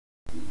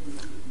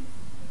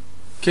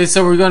Okay,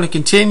 so we're going to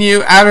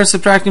continue add or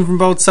subtracting from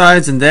both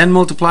sides and then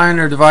multiplying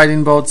or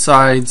dividing both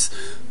sides.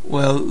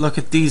 We'll look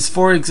at these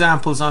 4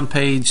 examples on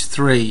page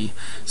 3.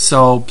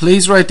 So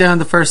please write down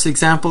the first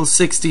example.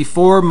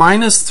 64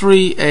 minus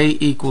 3a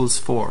equals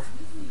 4.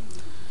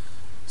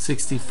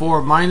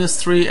 64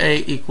 minus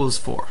 3a equals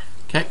 4.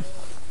 Okay.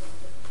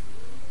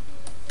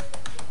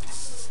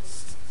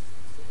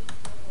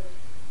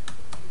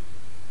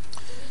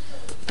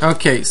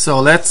 Okay,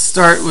 so let's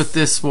start with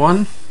this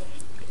one.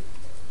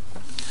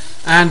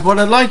 And what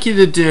I'd like you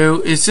to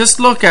do is just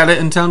look at it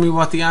and tell me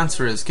what the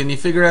answer is. Can you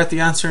figure out the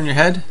answer in your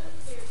head?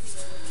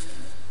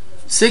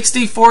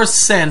 64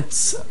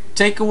 cents,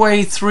 take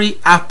away 3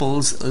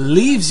 apples,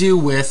 leaves you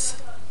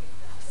with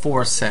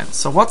 4 cents.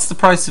 So what's the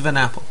price of an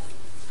apple?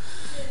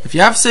 If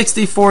you have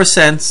 64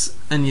 cents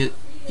and you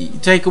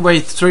take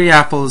away 3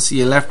 apples,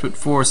 you're left with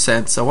 4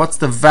 cents. So what's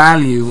the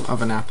value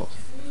of an apple,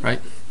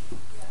 right?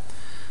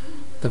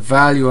 The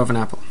value of an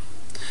apple.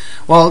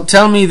 Well,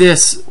 tell me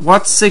this,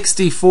 what's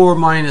 64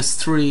 minus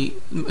 3?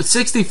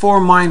 64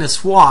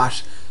 minus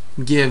what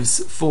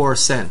gives 4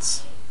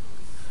 cents?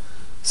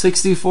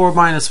 64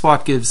 minus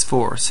what gives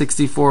 4?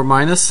 64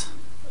 minus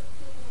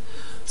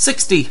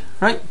 60,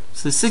 right?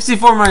 So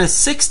 64 minus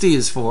 60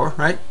 is 4,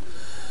 right?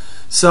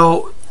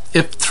 So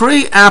if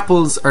 3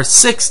 apples are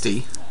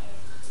 60,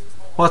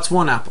 what's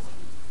 1 apple?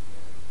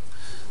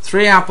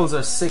 3 apples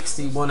are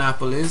 60, 1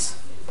 apple is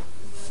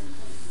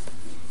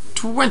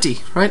 20,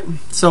 right?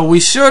 So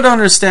we should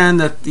understand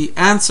that the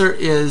answer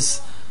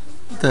is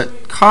the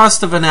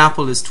cost of an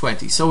apple is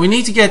 20. So we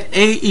need to get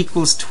a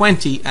equals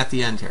 20 at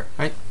the end here,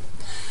 right?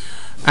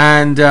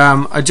 And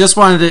I just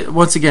wanted to,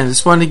 once again,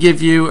 just wanted to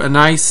give you a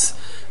nice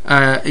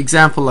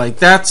example like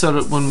that so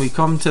that when we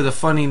come to the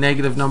funny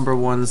negative number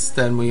ones,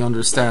 then we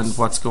understand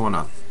what's going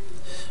on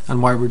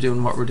and why we're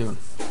doing what we're doing.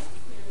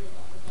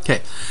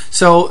 Okay,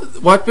 so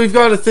what we've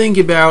got to think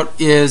about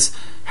is,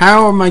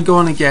 how am I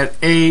going to get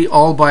a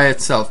all by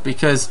itself?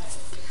 Because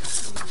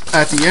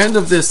at the end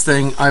of this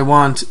thing, I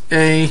want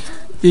a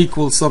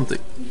equals something.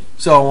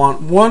 So I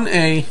want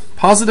 1a,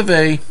 positive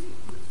a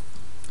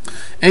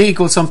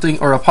equals something,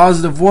 or a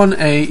positive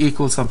 1a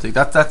equals something.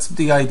 That's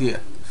the idea.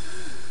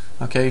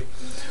 Okay.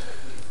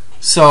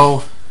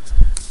 So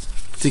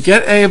to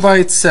get a by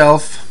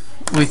itself,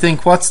 we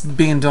think what's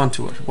being done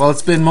to it? Well,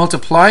 it's been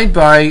multiplied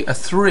by a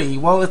 3.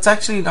 Well, it's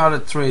actually not a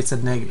 3, it's a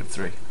negative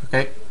 3.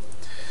 Okay.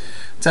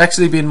 It's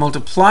actually being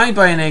multiplied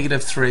by a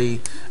negative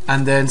 3,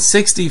 and then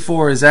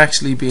 64 is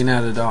actually being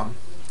added on.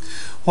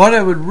 What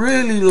I would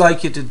really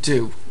like you to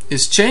do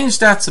is change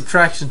that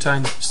subtraction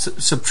sign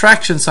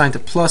to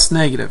plus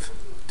negative.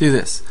 Do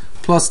this,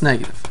 plus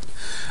negative.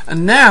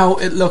 And now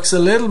it looks a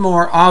little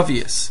more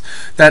obvious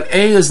that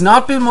a has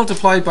not been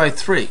multiplied by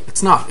 3.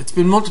 It's not. It's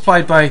been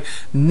multiplied by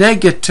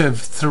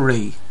negative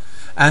 3.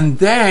 And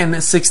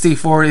then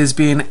 64 is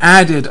being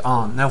added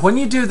on. Now when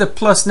you do the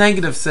plus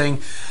negative thing,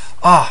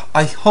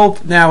 I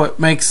hope now it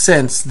makes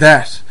sense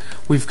that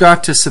we've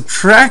got to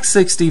subtract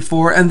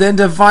 64 and then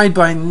divide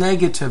by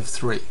negative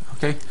 3.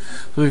 Okay,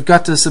 so we've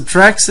got to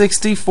subtract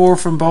 64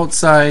 from both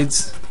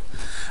sides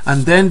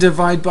and then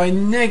divide by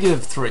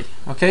negative 3.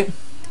 Okay,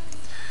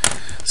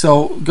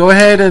 so go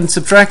ahead and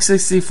subtract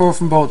 64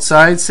 from both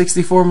sides.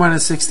 64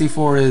 minus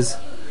 64 is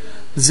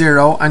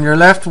 0, and you're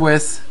left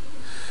with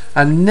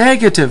a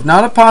negative,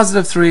 not a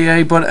positive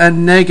 3a, but a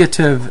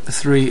negative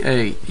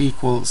 3a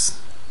equals,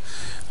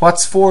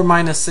 what's 4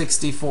 minus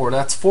 64?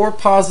 That's 4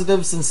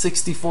 positives and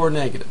 64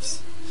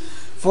 negatives.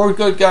 4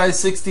 good guys,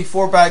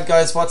 64 bad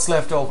guys. What's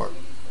left over?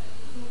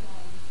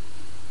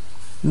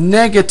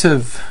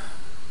 Negative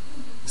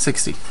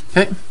 60.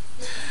 Okay.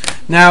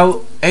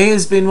 Now a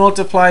has been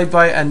multiplied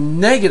by a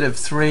negative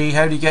 3.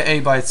 How do you get a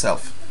by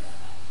itself?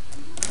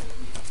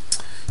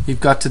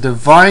 You've got to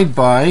divide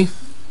by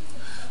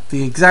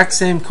the exact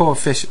same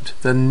coefficient,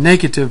 the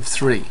negative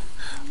 3,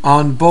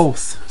 on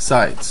both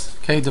sides.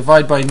 Okay,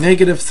 divide by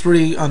negative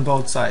 3 on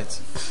both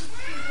sides.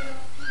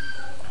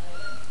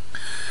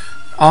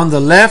 On the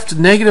left,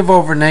 negative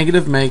over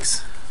negative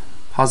makes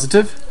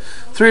positive.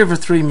 3 over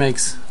 3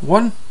 makes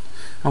 1.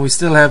 And we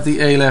still have the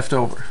a left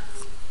over.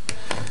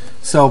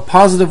 So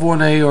positive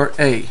 1a, or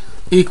a,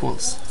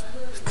 equals,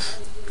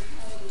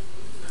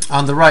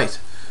 on the right,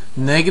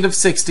 negative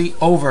 60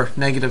 over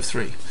negative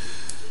 3.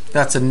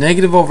 That's a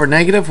negative over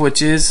negative,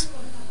 which is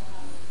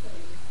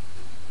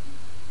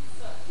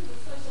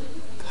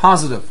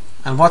positive.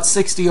 And what's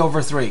 60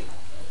 over 3?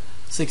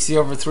 60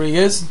 over 3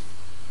 is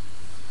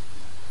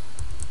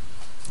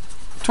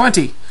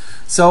 20.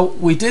 So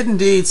we did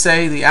indeed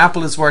say the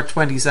apple is worth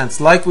 20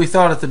 cents, like we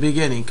thought at the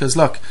beginning, because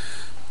look,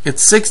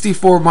 it's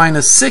 64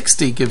 minus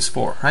 60 gives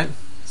 4, right?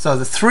 So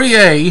the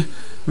 3a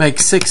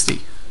makes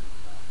 60.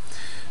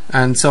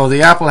 And so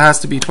the apple has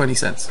to be 20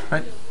 cents,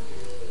 right?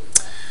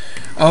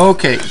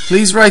 Okay,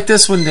 please write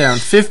this one down.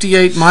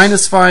 58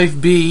 minus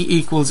 5b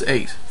equals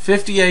 8.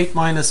 58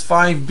 minus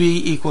 5b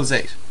equals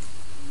 8.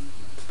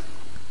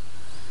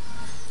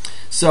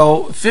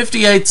 So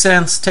 58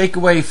 cents, take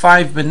away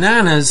 5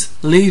 bananas,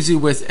 leaves you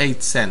with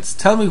 8 cents.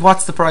 Tell me,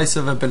 what's the price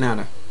of a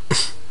banana?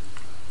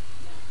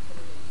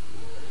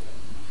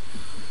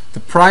 the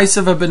price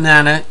of a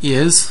banana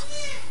is,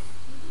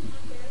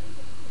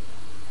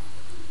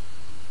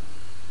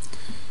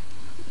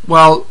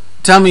 well,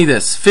 tell me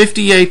this,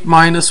 58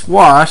 minus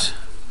what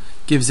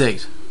gives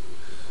 8?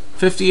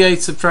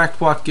 58 subtract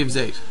what gives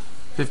 8?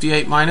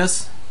 58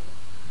 minus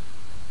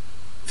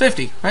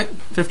 50, right?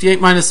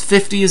 58 minus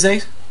 50 is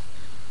 8.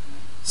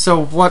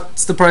 So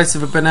what's the price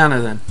of a banana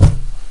then?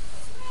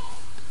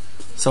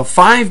 So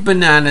 5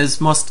 bananas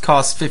must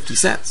cost 50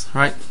 cents,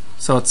 right?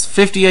 So it's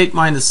 58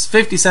 minus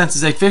 50 cents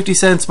is 8. 50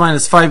 cents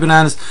minus 5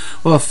 bananas.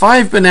 Well, if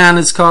 5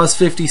 bananas cost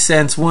 50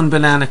 cents, 1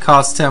 banana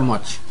costs how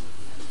much?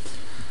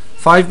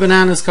 5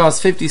 bananas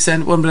cost 50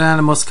 cents, 1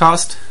 banana must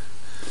cost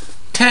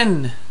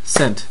 10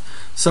 cents.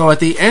 So at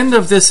the end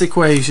of this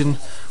equation,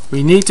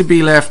 we need to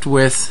be left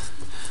with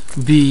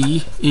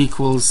B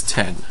equals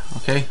 10.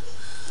 Okay?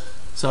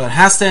 So it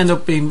has to end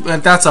up being, well,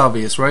 that's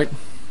obvious, right?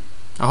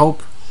 I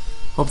hope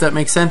that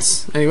makes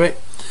sense. Anyway,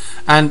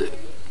 and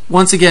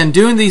once again,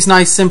 doing these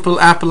nice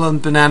simple apple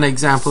and banana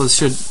examples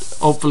should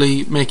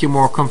hopefully make you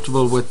more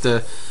comfortable with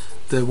the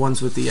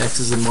ones with the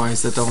x's and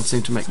y's that don't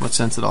seem to make much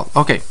sense at all.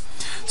 Okay,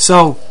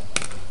 so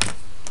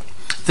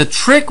the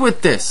trick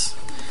with this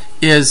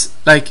is,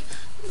 like,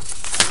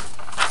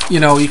 you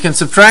know, you can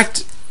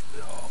subtract.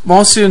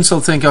 Most students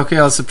will think, okay,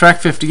 I'll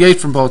subtract 58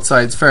 from both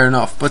sides, fair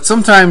enough. But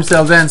sometimes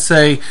they'll then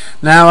say,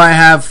 now I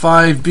have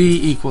 5b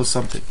equals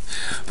something.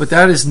 But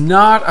that is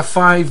not a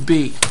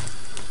 5b.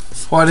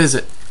 What is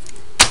it?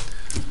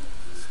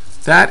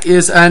 That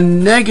is a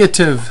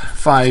negative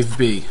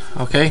 5b.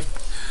 Okay?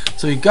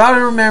 So you got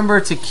to remember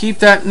to keep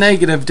that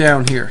negative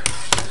down here.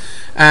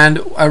 And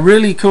a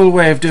really cool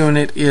way of doing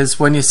it is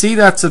when you see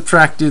that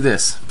subtract, do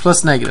this.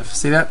 Plus negative.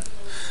 See that?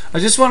 I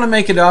just want to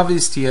make it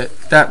obvious to you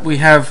that we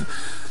have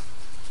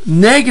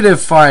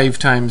negative 5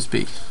 times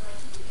b.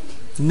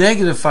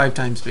 Negative 5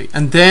 times b.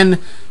 And then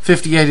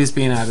 58 is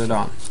being added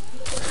on.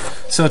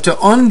 So to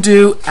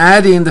undo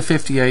adding the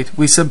 58,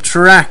 we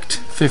subtract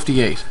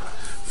 58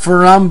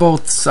 from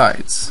both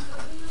sides.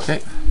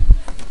 Okay.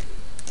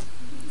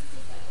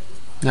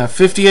 Now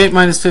 58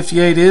 minus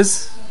 58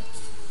 is,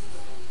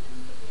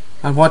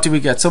 and what do we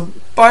get? So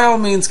by all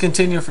means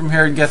continue from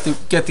here and get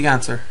the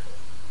answer.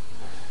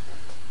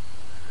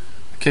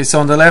 Okay,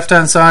 so on the left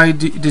hand side,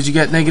 did you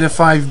get negative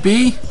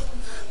 5b?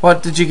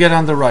 What did you get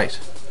on the right?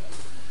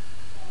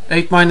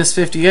 8 minus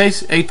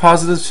 58, 8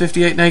 positives,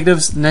 58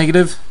 negatives,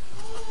 negative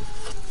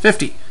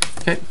 50.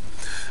 Okay,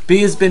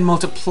 b has been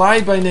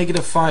multiplied by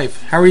negative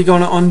 5. How are you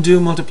going to undo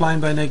multiplying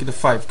by negative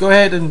 5? Go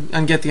ahead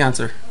and get the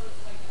answer.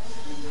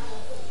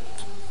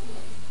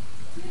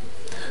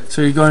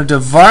 So you're going to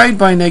divide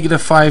by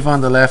negative 5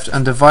 on the left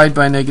and divide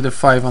by negative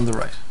 5 on the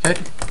right.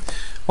 Okay,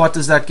 what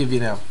does that give you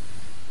now?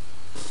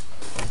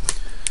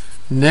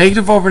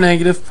 Negative over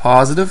negative,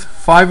 positive,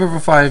 5 over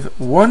 5,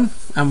 1,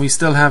 and we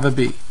still have a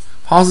b.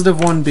 Positive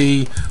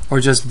 1b, or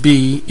just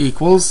b,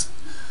 equals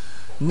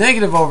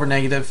negative over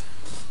negative,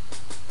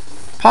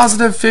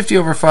 positive 50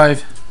 over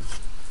 5,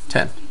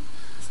 10.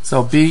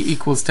 So b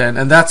equals 10,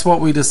 and that's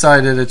what we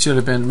decided it should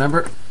have been,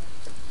 remember?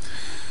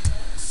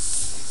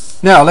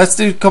 Now, let's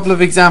do a couple of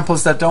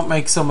examples that don't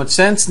make so much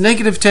sense.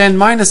 Negative 10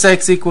 minus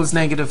x equals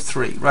negative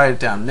 3. Write it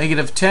down.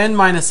 Negative 10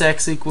 minus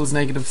x equals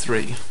negative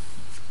 3.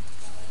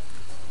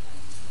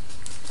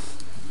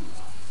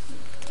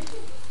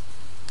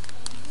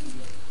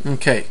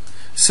 Okay,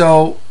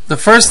 so the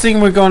first thing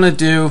we're going to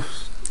do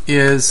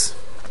is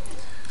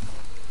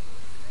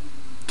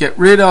get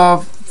rid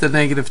of the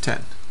negative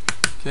 10.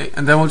 Okay,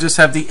 and then we'll just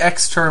have the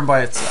x term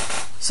by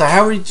itself. So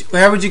how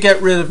would you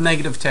get rid of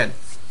negative 10?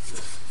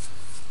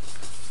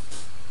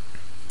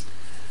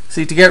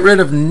 See, to get rid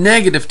of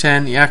negative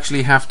 10, you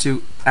actually have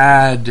to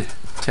add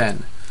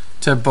 10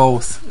 to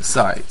both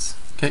sides.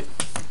 Okay,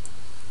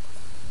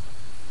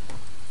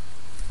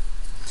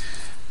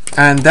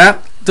 and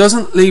that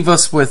doesn't leave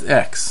us with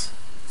x.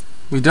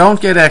 We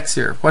don't get x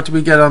here. What do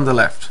we get on the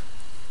left?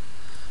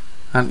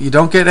 And you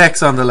don't get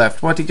x on the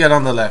left. What do you get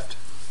on the left?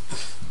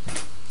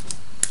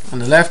 On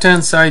the left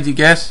hand side you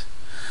get,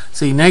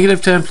 see,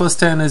 negative 10 plus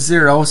 10 is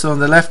 0, so on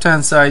the left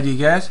hand side you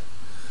get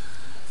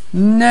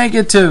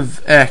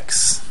negative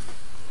x,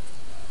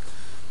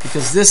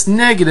 because this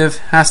negative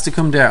has to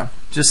come down,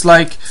 just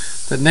like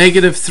the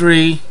negative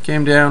 3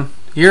 came down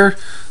here,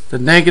 the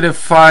negative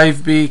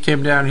 5b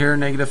came down here,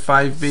 negative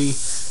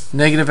 5b.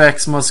 Negative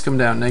x must come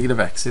down, negative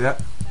x, see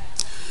that?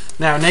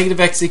 Now negative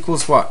x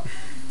equals what?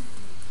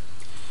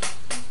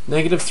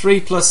 Negative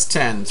 3 plus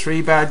 10,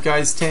 3 bad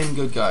guys, 10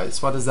 good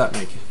guys. What does that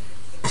make?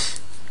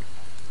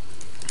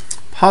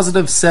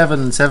 Positive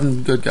 7,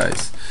 7 good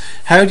guys.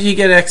 How do you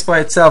get x by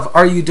itself?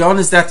 Are you done?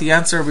 Is that the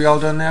answer? Are we all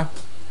done now?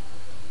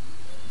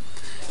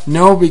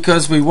 No,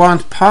 because we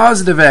want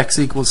positive x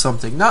equals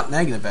something, not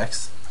negative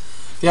x.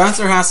 The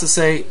answer has to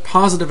say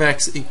positive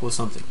x equals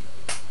something.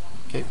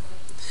 Okay.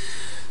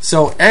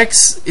 So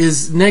x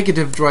is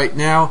negative right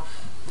now.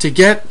 To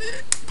get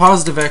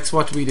positive x,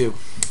 what do we do?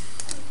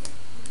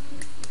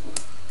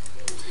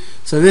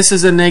 So this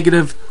is a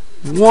negative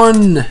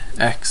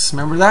 1x.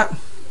 Remember that?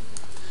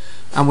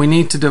 And we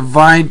need to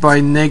divide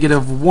by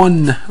negative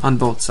 1 on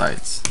both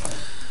sides.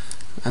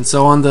 And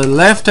so on the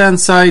left hand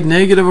side,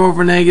 negative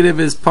over negative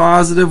is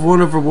positive,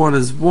 1 over 1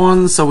 is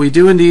 1, so we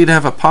do indeed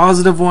have a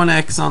positive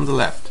 1x on the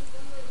left.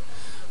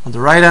 On the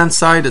right hand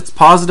side it's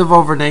positive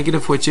over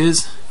negative, which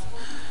is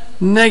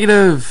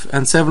negative,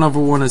 and 7 over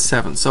 1 is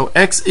 7. So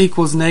x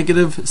equals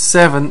negative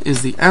 7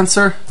 is the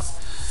answer,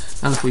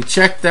 and if we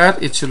check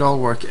that, it should all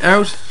work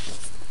out.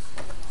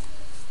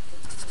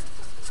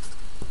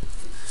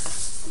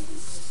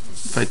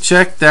 If I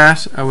check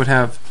that, I would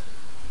have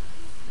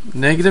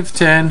negative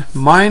 10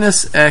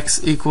 minus x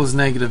equals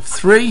negative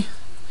 3,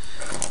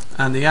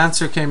 and the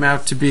answer came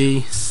out to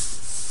be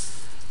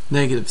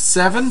negative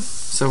 7.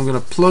 So I'm going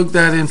to plug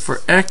that in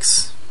for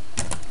x.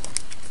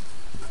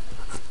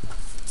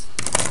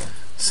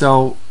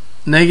 So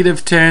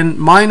negative 10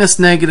 minus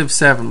negative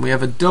 7. We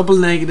have a double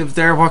negative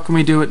there. What can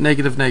we do with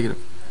negative negative?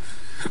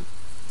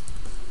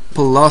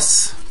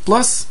 Plus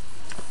plus.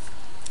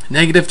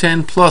 Negative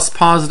 10 plus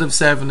positive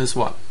 7 is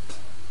what?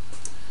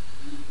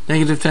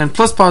 Negative 10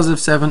 plus positive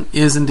 7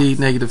 is indeed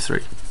negative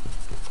 3.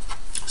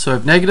 So I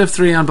have negative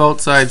 3 on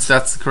both sides.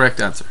 That's the correct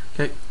answer.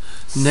 Okay,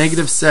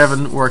 negative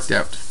 7 worked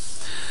out.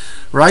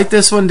 Write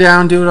this one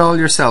down, do it all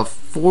yourself.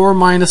 4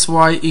 minus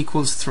y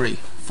equals 3.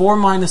 4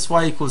 minus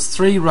y equals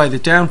 3, write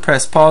it down,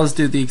 press pause,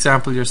 do the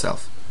example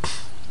yourself.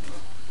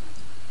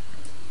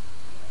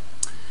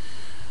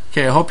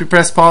 Okay, I hope you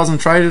press pause and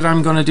tried it.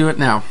 I'm going to do it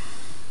now.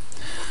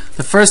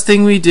 The first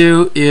thing we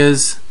do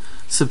is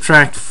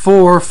subtract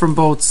 4 from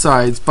both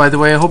sides. By the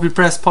way, I hope you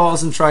press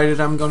pause and tried it.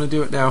 I'm going to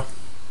do it now.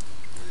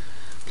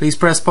 Please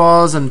press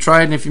pause and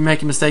try it, and if you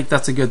make a mistake,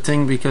 that's a good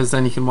thing, because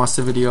then you can watch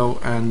the video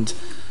and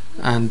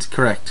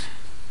correct.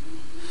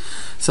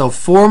 So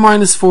 4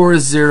 minus 4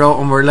 is 0,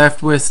 and we're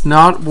left with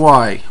not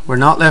y. We're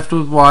not left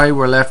with y,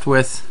 we're left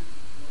with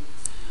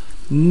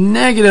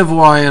negative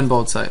y on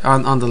both sides,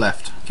 on the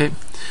left. Okay.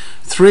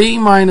 3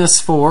 minus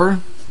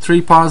 4,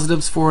 3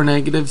 positives, 4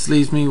 negatives,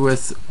 leaves me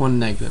with 1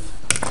 negative.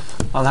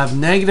 I'll have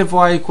negative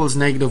y equals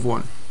negative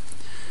 1.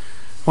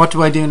 What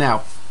do I do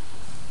now?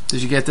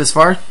 Did you get this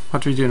far?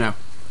 What do we do now?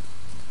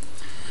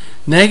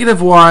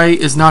 Negative y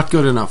is not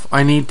good enough.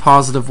 I need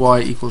positive y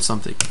equals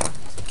something.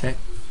 Okay.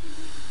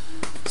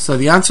 So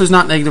the answer is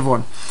not negative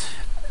 1.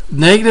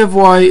 Negative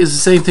y is the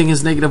same thing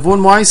as negative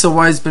 1y, so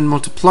y has been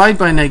multiplied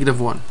by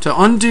negative 1.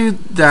 To undo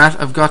that,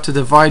 I've got to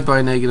divide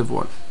by negative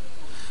 1.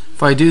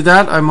 If I do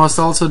that, I must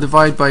also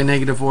divide by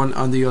negative 1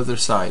 on the other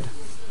side.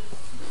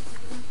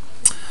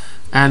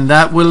 And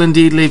that will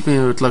indeed leave me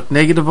with, look,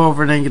 negative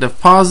over negative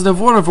positive.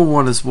 1 over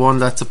 1 is 1.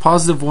 That's a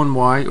positive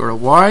 1y, or a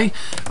y.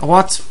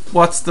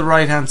 What's the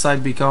right hand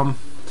side become?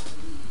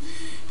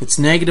 It's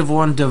negative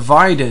 1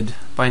 divided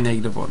by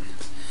negative 1.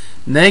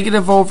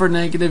 Negative over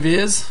negative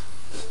is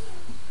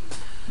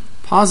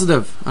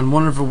positive, and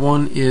 1 over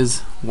 1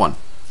 is 1.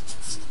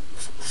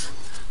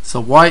 So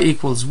y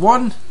equals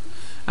 1.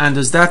 And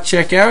does that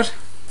check out?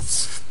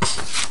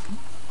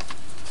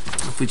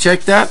 If we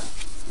check that,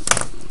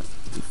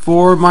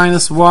 4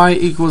 minus y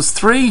equals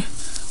 3.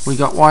 We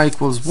got y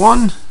equals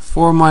 1.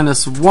 4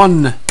 minus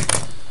 1,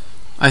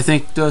 I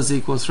think, does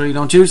equal 3,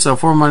 don't you? So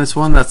 4 minus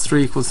 1, that's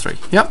 3 equals 3.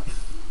 Yep.